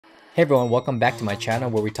Hey everyone, welcome back to my channel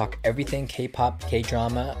where we talk everything K-pop,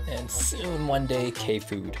 K-drama, and soon one day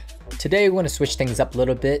K-food. Today we're going to switch things up a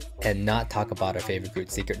little bit and not talk about our favorite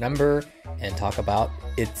group's secret number and talk about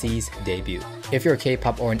Itzy's debut. If you're a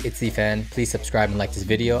K-pop or an Itzy fan, please subscribe and like this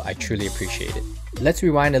video, I truly appreciate it. Let's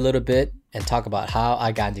rewind a little bit and talk about how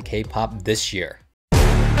I got into K-pop this year.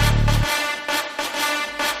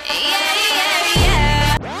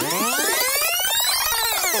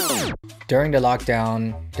 During the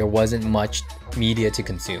lockdown, there wasn't much media to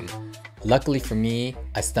consume. Luckily for me,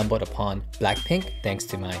 I stumbled upon Blackpink thanks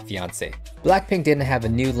to my fiance. Blackpink didn't have a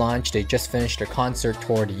new launch, they just finished their concert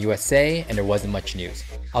tour to USA and there wasn't much news.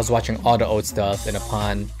 I was watching all the old stuff and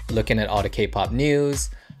upon looking at all the K-pop news,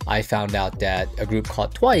 I found out that a group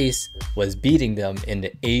called Twice was beating them in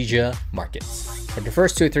the Asia markets. For the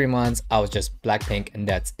first 2 or 3 months, I was just Blackpink and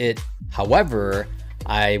that's it. However,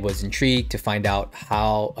 I was intrigued to find out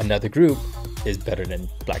how another group is better than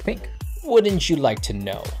Blackpink. Wouldn't you like to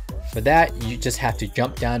know? For that, you just have to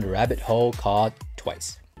jump down the rabbit hole called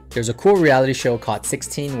Twice. There's a cool reality show called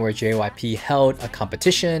 16 where JYP held a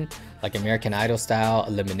competition, like American Idol style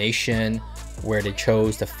elimination, where they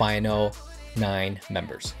chose the final 9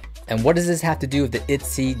 members. And what does this have to do with the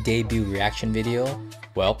Itzy debut reaction video?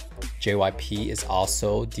 Well, JYP is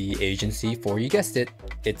also the agency for, you guessed it,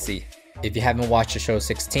 Itzy. If you haven't watched the show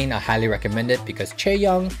 16, I highly recommend it because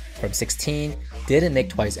Chaeryoung from 16 didn't make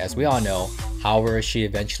Twice as we all know. However, she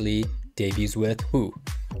eventually debuts with who?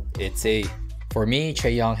 Itzy. For me,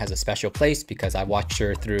 Chaeryoung has a special place because I watched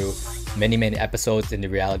her through many episodes in the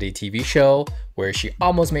reality TV show where she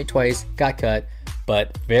almost made Twice, got cut,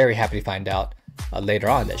 but very happy to find out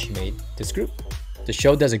later on that she made this group. The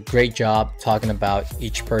show does a great job talking about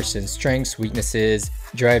each person's strengths, weaknesses.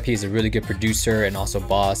 JYP is a really good producer and also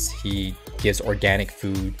boss. He gives organic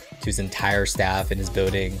food to his entire staff in his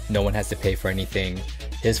building. No one has to pay for anything.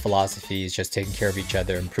 His philosophy is just taking care of each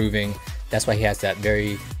other, improving. That's why he has that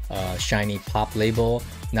very shiny pop label,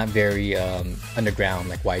 not very underground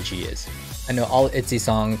like YG is. I know all Itzy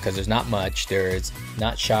songs because there's not much. There's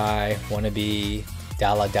Not Shy, Wannabe,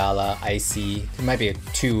 Dalla Dalla, Icy. There might be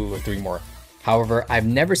 2 or 3 more. However, I've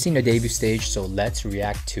never seen a debut stage, so let's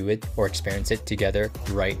react to it or experience it together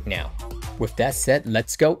right now. With that said,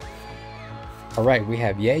 let's go. Alright, we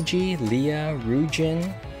have Yeji, Leah,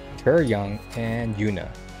 Ryujin, Chaeryoung, and Yuna.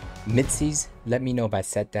 Mitzy's, let me know if I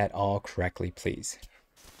said that all correctly, please.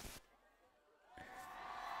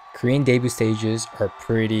 Korean debut stages are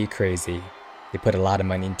pretty crazy. They put a lot of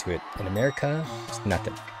money into it. In America, it's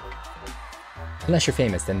nothing. Unless you're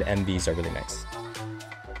famous, then the MVs are really nice.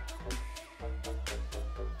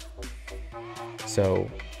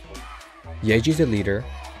 So, Yeji's the leader.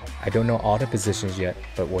 I don't know all the positions yet,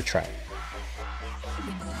 but we'll try.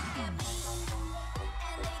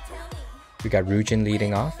 We got Ryujin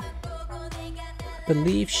leading off. I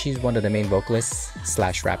believe she's one of the main vocalists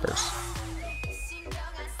 / rappers.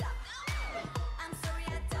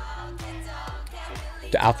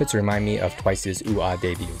 The outfits remind me of Twice's UA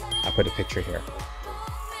debut. I put a picture here.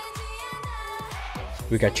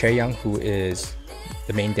 We got Chaeryoung, who is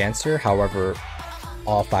the main dancer. However,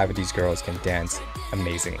 all 5 of these girls can dance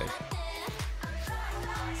amazingly.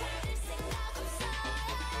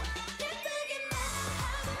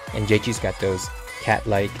 And Yeji's got those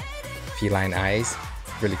cat-like feline eyes,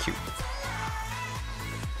 really cute.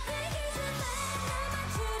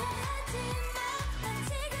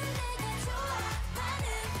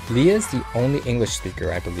 Leah's the only English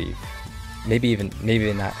speaker, I believe. Maybe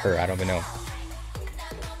not her, I don't even know.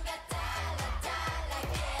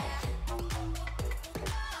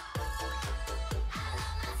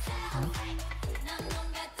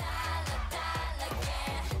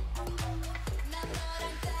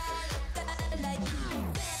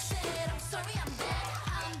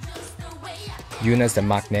 Yuna's the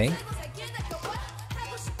maknae.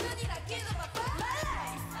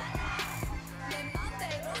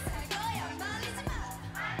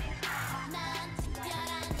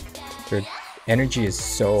 Their energy is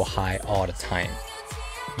so high all the time.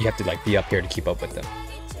 You have to like be up here to keep up with them.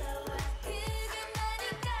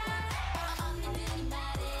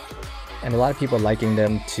 And a lot of people liking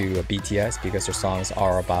them to BTS because their songs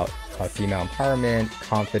are about female empowerment,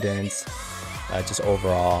 confidence, just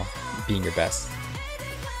overall being your best.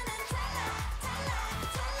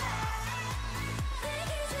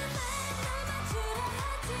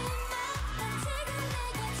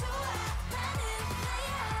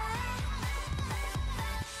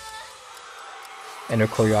 And her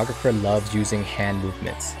choreographer loves using hand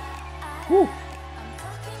movements. Woo!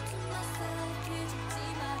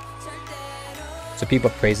 So people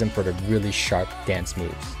praise him for the really sharp dance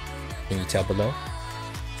moves. Can you tell below?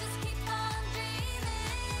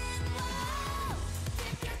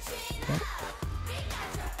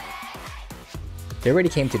 They already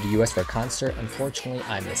came to the US for a concert. Unfortunately,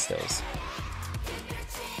 I missed those.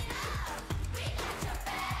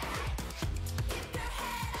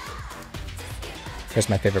 Here's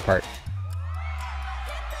my favorite part.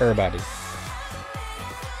 Everybody.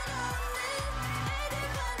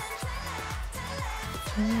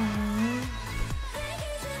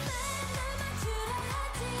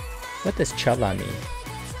 What does chala mean?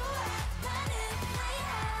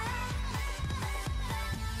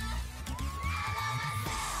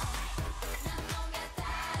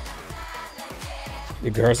 The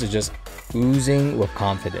girls are just oozing with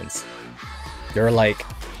confidence. They're like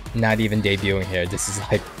not even debuting here. This is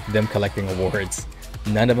like them collecting awards.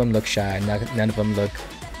 None of them look shy. None of them look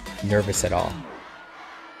nervous at all.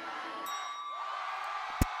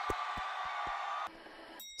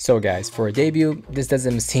 So guys, for a debut, this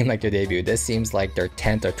doesn't seem like their debut. This seems like their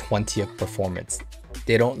 10th or 20th performance.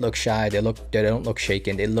 They don't look shy. They don't look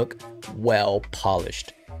shaken. They look well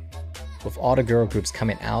polished. With all the girl groups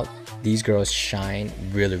coming out, these girls shine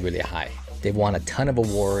really high. They've won a ton of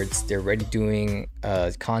awards. They're already doing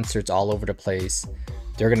concerts all over the place.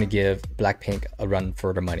 They're gonna give Blackpink a run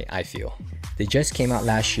for their money, I feel. They just came out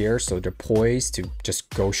last year, so they're poised to just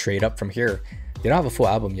go straight up from here. They don't have a full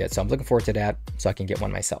album yet, so I'm looking forward to that so I can get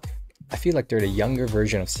one myself. I feel like they're the younger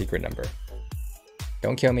version of Secret Number.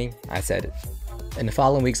 Don't kill me, I said it. In the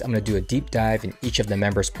following weeks, I'm gonna do a deep dive in each of the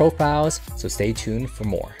members' profiles, so stay tuned for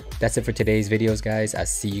more. That's it for today's videos, guys. I'll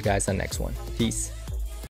see you guys on the next one. Peace.